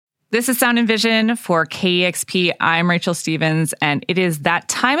This is Sound and Vision for KEXP. I'm Rachel Stevens, and it is that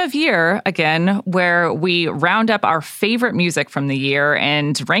time of year, again, where we round up our favorite music from the year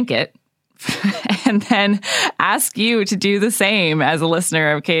and rank it, and then ask you to do the same as a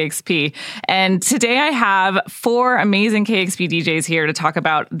listener of KEXP. And today I have 4 amazing KEXP DJs here to talk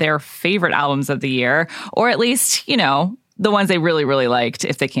about their favorite albums of the year, or at least, the ones they really, really liked,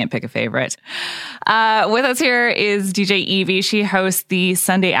 if they can't pick a favorite. With us here is DJ Evie. She hosts the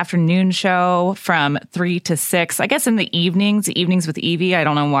Sunday afternoon show from 3 to 6. I guess in the evenings with Evie. I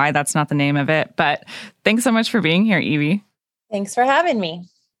don't know why that's not the name of it, but thanks so much for being here, Evie. Thanks for having me.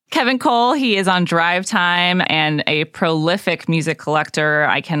 Kevin Cole, he is on Drive Time and a prolific music collector.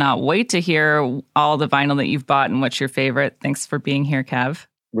 I cannot wait to hear all the vinyl that you've bought and what's your favorite. Thanks for being here, Kev.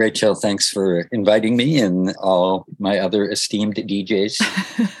 Rachel, thanks for inviting me and all my other esteemed DJs.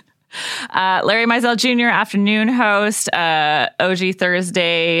 Larry Mizell Jr., afternoon host, OG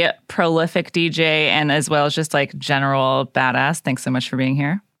Thursday, prolific DJ, and as well as just like general badass. Thanks so much for being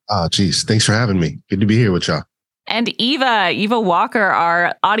here. Oh, geez. Thanks for having me. Good to be here with y'all. And Eva Walker,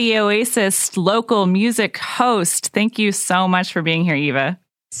 our Audio Oasis local music host. Thank you so much for being here, Eva.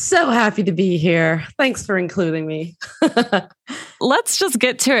 So happy to be here. Thanks for including me. Let's just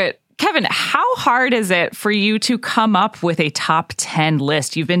get to it. Kevin, how hard is it for you to come up with a top 10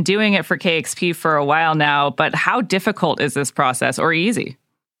 list? You've been doing it for KEXP for a while now, but how difficult is this process, or easy?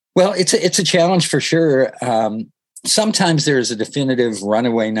 Well, it's a challenge for sure. Sometimes there's a definitive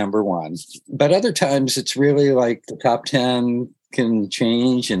runaway number one, but other times it's really like the top 10 can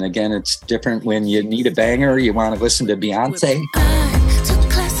change. And again, it's different when you need a banger, you want to listen to Beyonce.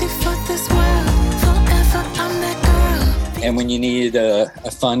 And when you need a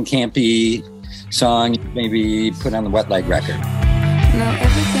fun, campy song, maybe put on the Wet Leg record. Now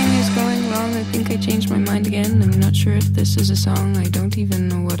everything is going wrong. I think I changed my mind again. I'm not sure if this is a song. I don't even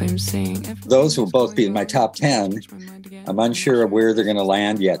know what I'm saying. Those will both be in my top 10. I'm unsure of where they're going to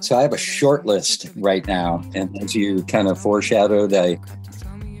land yet. So I have a short list right now. And as you kind of foreshadowed, I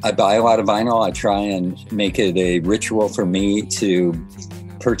buy a lot of vinyl. I try and make it a ritual for me to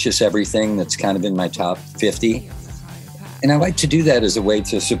purchase everything that's kind of in my top 50. And I like to do that as a way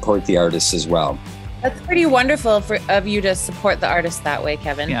to support the artists as well. That's pretty wonderful of you to support the artist that way,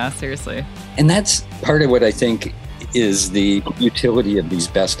 Kevin. Yeah, seriously. And that's part of what I think is the utility of these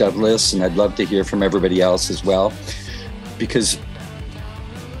best of lists. And I'd love to hear from everybody else as well, because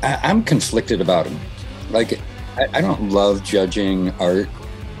I'm conflicted about them. Like, I don't love judging art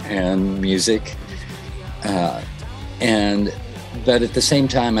and music. But at the same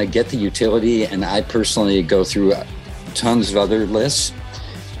time, I get the utility, and I personally go through tons of other lists,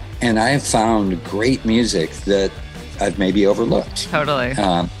 and I have found great music that I've maybe overlooked. Totally.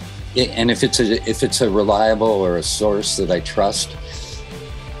 And if it's a reliable or a source that I trust,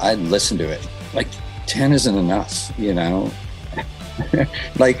 I'd listen to it. Like 10 isn't enough,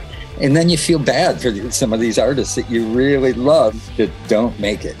 like, and then you feel bad for some of these artists that you really love that don't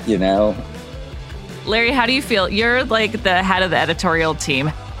make it, Larry, how do you feel? You're like the head of the editorial team,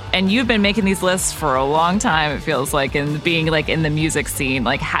 and you've been making these lists for a long time, it feels like, and being like in the music scene.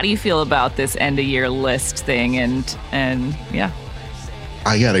 Like, how do you feel about this end of year list thing? And yeah.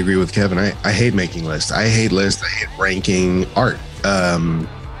 I gotta agree with Kevin. I hate making lists. I hate lists. I hate ranking art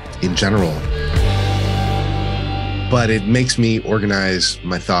in general. But it makes me organize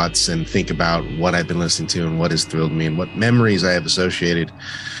my thoughts and think about what I've been listening to and what has thrilled me and what memories I have associated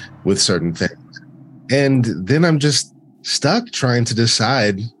with certain things. And then I'm just stuck trying to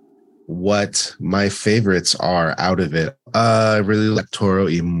decide what my favorites are out of it. I really like Toro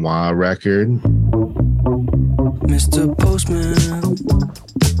y Moi record. Mr. Postman,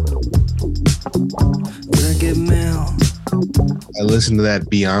 did I get mail? I listened to that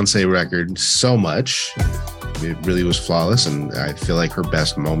Beyonce record so much. It really was flawless, and I feel like her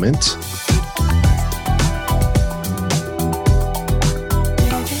best moment.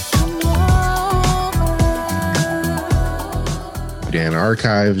 Dan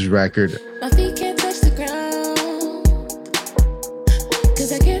Archives record. My feet can't touch the ground,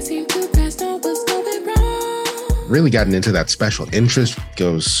 'cause I can't seem to pass on what's going wrong. Really gotten into that Special Interest,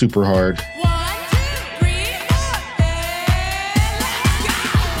 goes super hard. 1, 2, 3,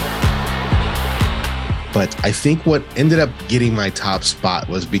 4, But I think what ended up getting my top spot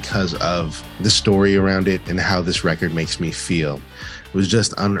was because of the story around it and how this record makes me feel. It was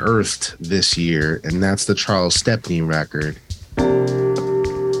just unearthed this year, and that's the Charles Stepney record.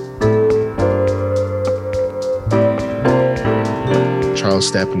 Charles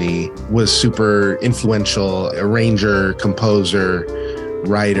Stepney was super influential arranger, composer,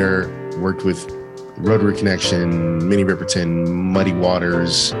 writer, worked with Rotary Connection, Minnie Riperton, Muddy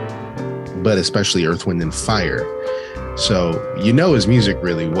Waters, but especially Earth, Wind, and Fire. So you know his music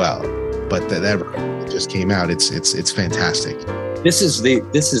really well, but that record just came out. It's fantastic. This is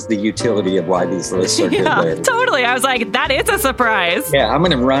the utility of why these lists are good. Yeah, totally. I was like, that is a surprise. Yeah, I'm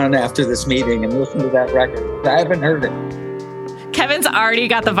going to run after this meeting and listen to that record. I haven't heard it. Kevin's already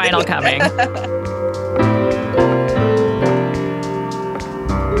got the vinyl coming.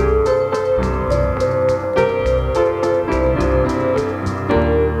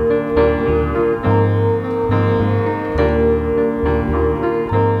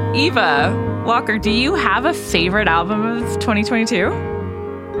 Eva Walker, do you have a favorite album of 2022?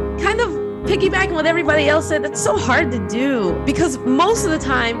 Kind of piggybacking what everybody else said, it's so hard to do because most of the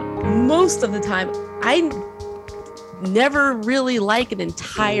time, I never really like an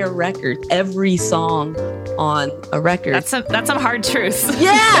entire record, every song on a record. That's some hard truths.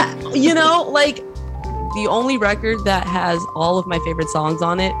 Yeah, like the only record that has all of my favorite songs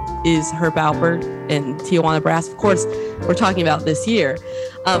on it is Herb Alpert and Tijuana Brass. Of course, we're talking about this year.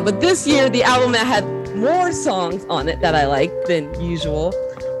 But this year, the album that had more songs on it that I liked than usual.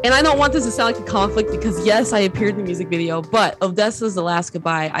 And I don't want this to sound like a conflict because, yes, I appeared in the music video, but Odessa's The Last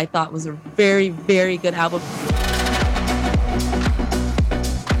Goodbye I thought was a very, very good album.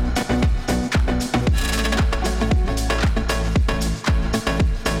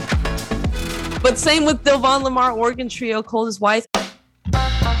 But same with Dylvan Lamar Organ Trio, Cold as White.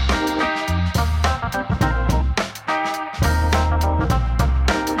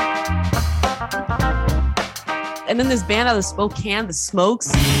 And then this band out of Spokane, The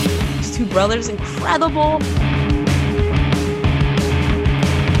Smokes, these two brothers, incredible.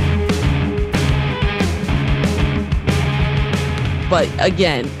 But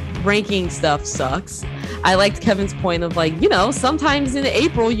again, ranking stuff sucks. I liked Kevin's point of sometimes in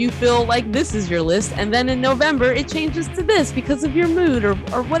April you feel like this is your list, and then in November it changes to this because of your mood or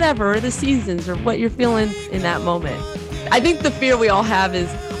whatever, or the seasons or what you're feeling in that moment. I think the fear we all have is,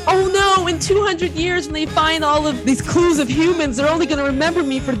 oh no, in 200 years when they find all of these clues of humans, they're only going to remember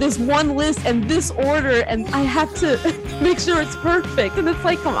me for this one list and this order, and I have to make sure it's perfect. And it's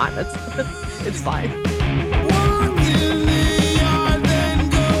like, come on, it's fine.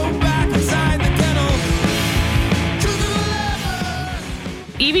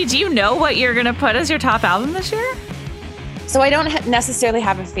 Evie, do you know what you're going to put as your top album this year? So I don't necessarily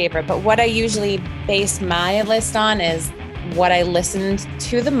have a favorite, but what I usually base my list on is what I listened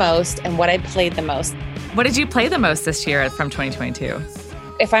to the most and what I played the most. What did you play the most this year from 2022?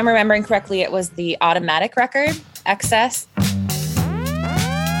 If I'm remembering correctly, it was the Automatic record, Excess.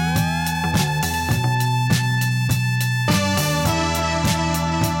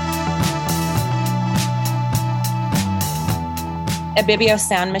 Ibibio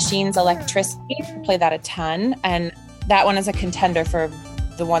Sound Machine's Electricity, play that a ton, and that one is a contender for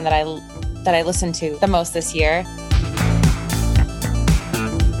the one that I listened to the most this year.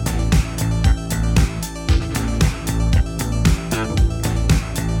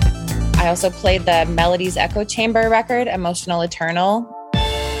 I also played the Melodies Echo Chamber record, Emotional Eternal.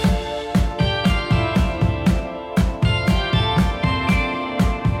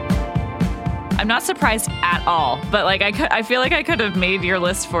 I'm not surprised at all, but I feel like I could have made your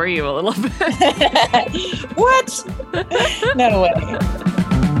list for you a little bit. What? No way.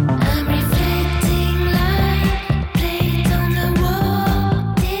 I'm reflecting light, played on the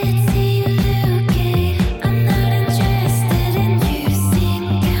wall. Didn't see you looking. I'm not interested in you seeing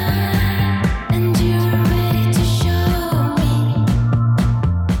kind, and you're ready to show me.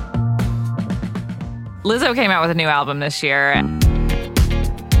 Lizzo came out with a new album this year.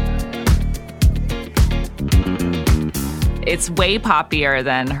 It's way poppier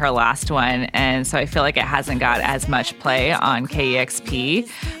than her last one, and so I feel like it hasn't got as much play on KEXP.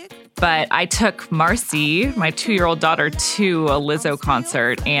 But I took Marcy, my 2-year-old daughter, to a Lizzo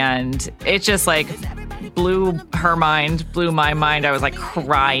concert, and it just blew her mind, blew my mind. I was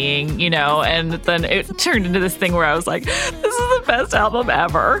crying, and then it turned into this thing where I was like, this is the best album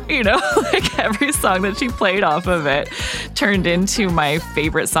ever, every song that she played off of it turned into my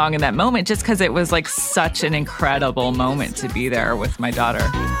favorite song in that moment, just because it was such an incredible moment to be there with my daughter.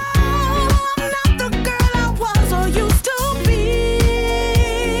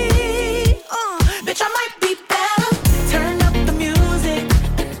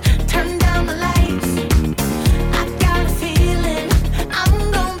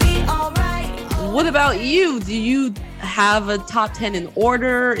 What about you? Do you have a top 10 in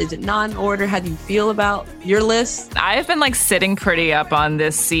order? Is it not in order? How do you feel about your list? I've been sitting pretty up on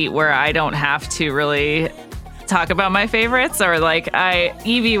this seat where I don't have to really talk about my favorites, or like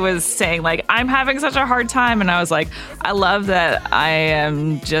Evie was saying like I'm having such a hard time, and I was like, I love that I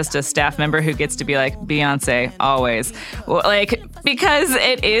am just a staff member who gets to be like Beyonce always, well, like, because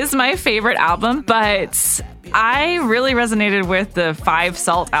it is my favorite album. But I really resonated with the 5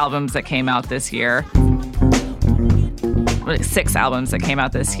 SAULT albums that came out this year. 6 albums that came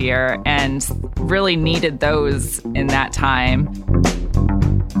out this year, and really needed those in that time.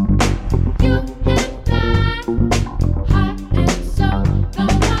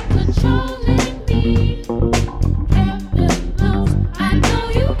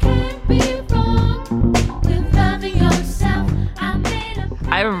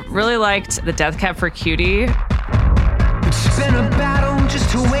 I really liked the Death Cab for Cutie. It's been a battle just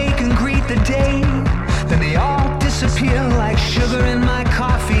to wake and greet the day. Then they all disappear like sugar in my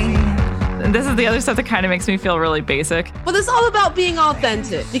coffee. And this is the other stuff that kind of makes me feel really basic. But it's all about being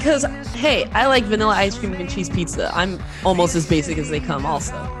authentic because, hey, I like vanilla ice cream and cheese pizza. I'm almost as basic as they come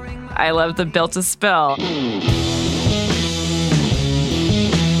also. I love the Built to Spill.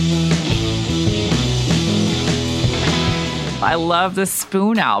 I love the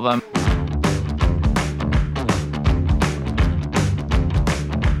Spoon album.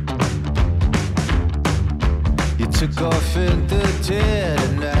 You took off in the dead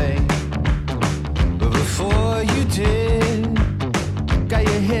of night, but before you did, got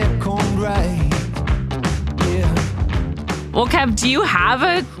your hair combed right. Yeah. Well, Kev, do you have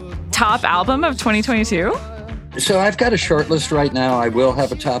a top album of 2022? So I've got a short list right now. I will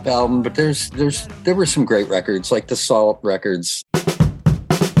have a top album, but there were some great records, like the SAULT records.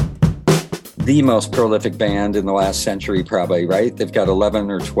 The most prolific band in the last century, probably, right? They've got 11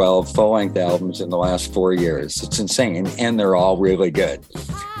 or 12 full-length albums in the last 4 years. It's insane, and they're all really good.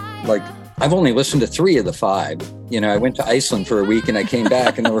 Like, I've only listened to 3 of the 5. You know, I went to Iceland for a week, and I came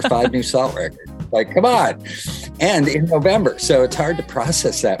back, and there were 5 new SAULT records. Like, come on. And in November, so it's hard to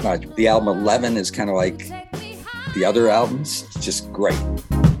process that much. The album 11 is kind of like the other albums. It's just great.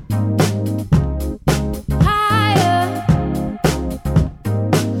 Higher.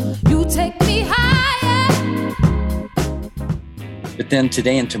 You take me higher. But then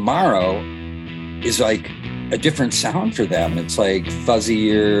Today and Tomorrow is like a different sound for them. It's like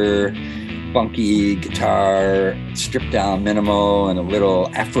fuzzier, funky guitar, stripped down minimal, and a little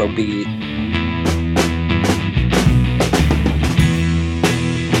Afrobeat.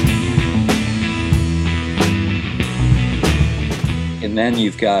 And then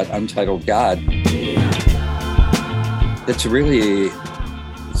you've got Untitled God. That's really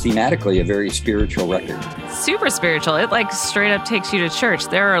thematically a very spiritual record. Super spiritual. It like straight up takes you to church.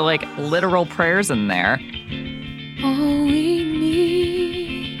 There are like literal prayers in there. All we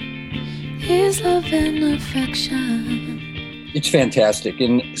need is love and affection. It's fantastic.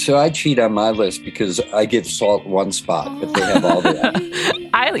 And so I cheat on my list because I give SAULT one spot, but they have all the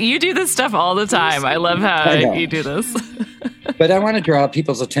others. You do this stuff all the time. I love how you do this. But I want to draw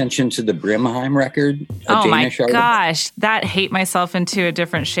people's attention to the Brimheim record. Oh my Danish artist. gosh. That Hate Myself into a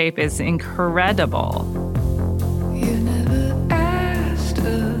Different Shape is incredible. You never asked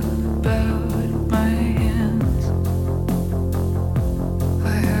about my hands.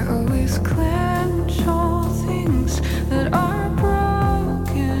 I always clench all things that are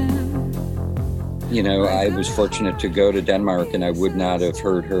broken. You know, I was fortunate to go to Denmark, and I would not have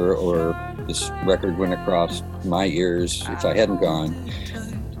heard her or this record went across my ears if I hadn't gone.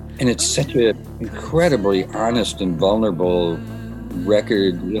 And it's such an incredibly honest and vulnerable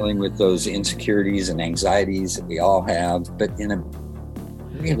record, dealing with those insecurities and anxieties that we all have, but in a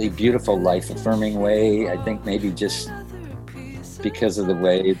really beautiful, life-affirming way. I think maybe just because of the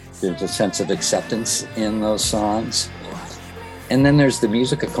way there's a sense of acceptance in those songs. And then there's the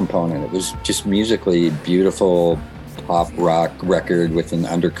musical component. It was just musically beautiful pop rock record with an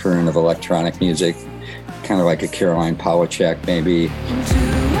undercurrent of electronic music, kind of like a Caroline Polachek maybe.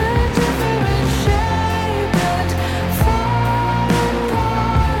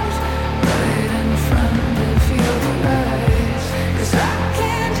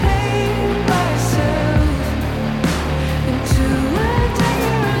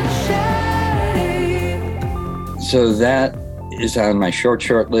 So that is on my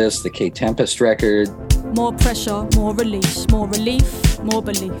short list, the Kate Tempest record. More pressure, more release, more relief, more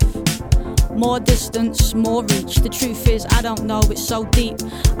belief. More distance, more reach. The truth is, I don't know, it's so deep.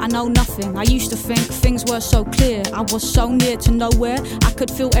 I know nothing. I used to think things were so clear. I was so near to nowhere. I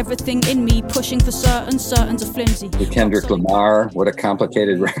could feel everything in me, pushing for certain's are flimsy. The Kendrick Lamar, what a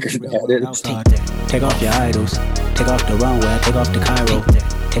complicated record that is. Take off your idols, take off the runway, take off the Cairo.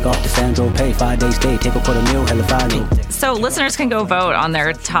 Take off the Sandro, pay 5 days stay, take a quarter meal, hella final. So listeners can go vote on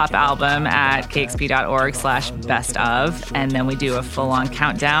their top album at kexp.org/best of, and then we do a full-on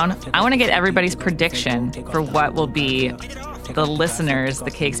countdown. I want to get everybody's prediction for what will be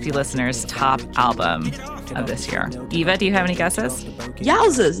the KXP listeners' top album of this year. Eva, do you have any guesses?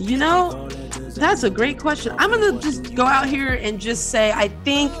 Yowzas, that's a great question. I'm going to just go out here and just say I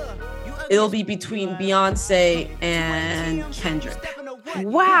think it'll be between Beyonce and Kendrick.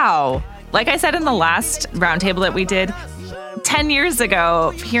 Wow. Like I said in the last roundtable that we did, 10 years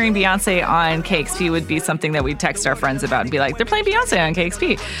ago, hearing Beyonce on KXP would be something that we'd text our friends about and be like, they're playing Beyonce on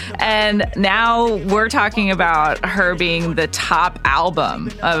KXP. And now we're talking about her being the top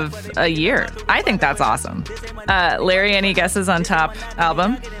album of a year. I think that's awesome. Larry, any guesses on top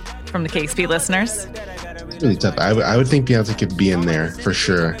album from the KXP listeners? It's really tough. I would think Beyonce could be in there for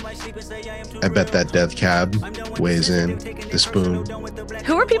sure. I bet that Death Cab weighs in. The Spoon.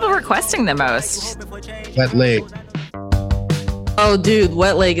 Who are people requesting the most? Wet Leg. Oh, dude,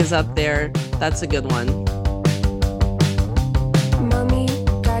 Wet Leg is up there. That's a good one. Mommy,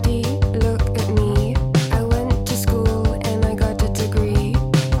 Daddy, look at me. I went to school and I got a degree.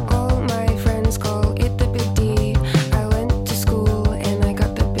 All my friends call it the big D. I went to school and I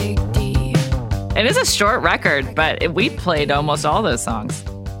got the big D. It is a short record, but we played almost all those songs.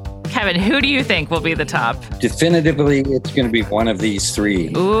 Kevin, who do you think will be the top? Definitively, it's going to be one of these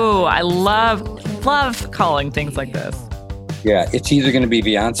three. Ooh, I love calling things like this. Yeah, it's either going to be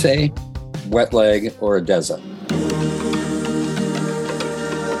Beyonce, Wet Leg, or Adeza.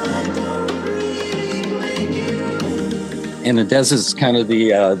 And Adeza's kind of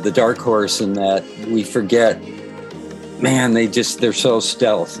the dark horse in that we forget, man, they're so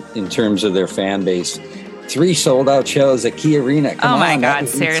stealth in terms of their fan base. 3 sold-out shows at Key Arena. Come oh my on, God,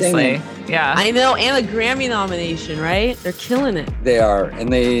 seriously. Insane. Yeah. I know, and a Grammy nomination, right? They're killing it. They are,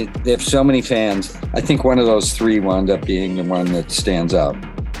 and they have so many fans. I think one of those 3 wound up being the one that stands out.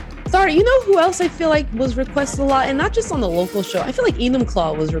 Sorry, you know who else I feel like was requested a lot? And not just on the local show. I feel like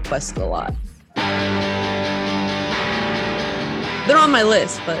Enumclaw was requested a lot. They're on my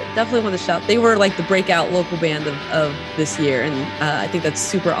list, but definitely want to shout. They were like the breakout local band of this year, and I think that's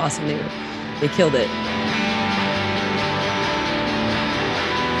super awesome. They killed it.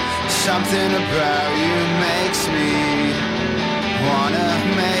 Something about you makes me wanna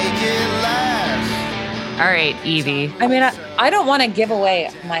make it last. All right, Evie. I mean, I don't want to give away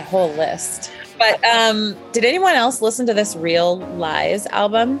my whole list, but did anyone else listen to this Real Lies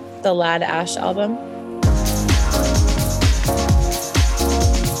album, the Lad Ash album?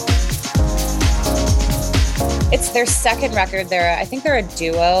 It's their second record. I think they're a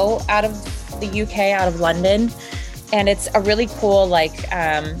duo out of the UK, out of London. And it's a really cool, like,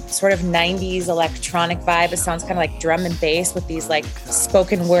 sort of 90s electronic vibe. It sounds kind of like drum and bass with these, like,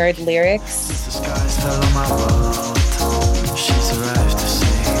 spoken word lyrics.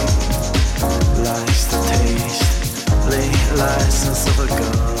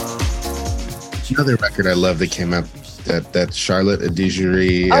 Another record I love that came out, that Charlotte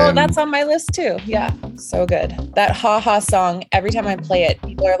Adigéry. Oh, that's on my list too. Yeah, so good. That Ha Ha song, every time I play it,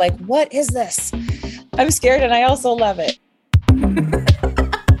 people are like, what is this? I'm scared and I also love it.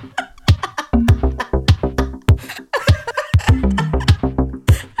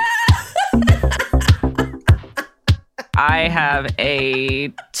 I have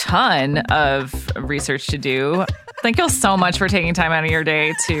a ton of research to do. Thank you all so much for taking time out of your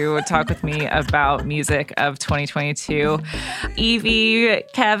day to talk with me about music of 2022. Evie,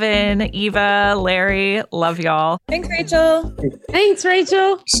 Kevin, Eva, Larry, love y'all. Thanks, Rachel. Thanks,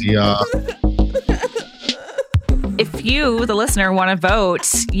 Rachel. See y'all. If you, the listener, want to vote,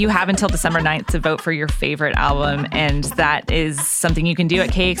 you have until December 9th to vote for your favorite album. And that is something you can do at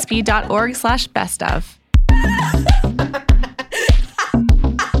kexp.org/best of.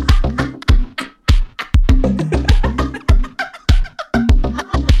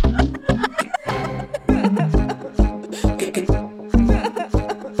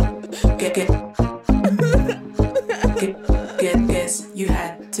 Guess you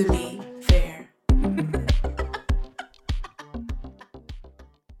had to be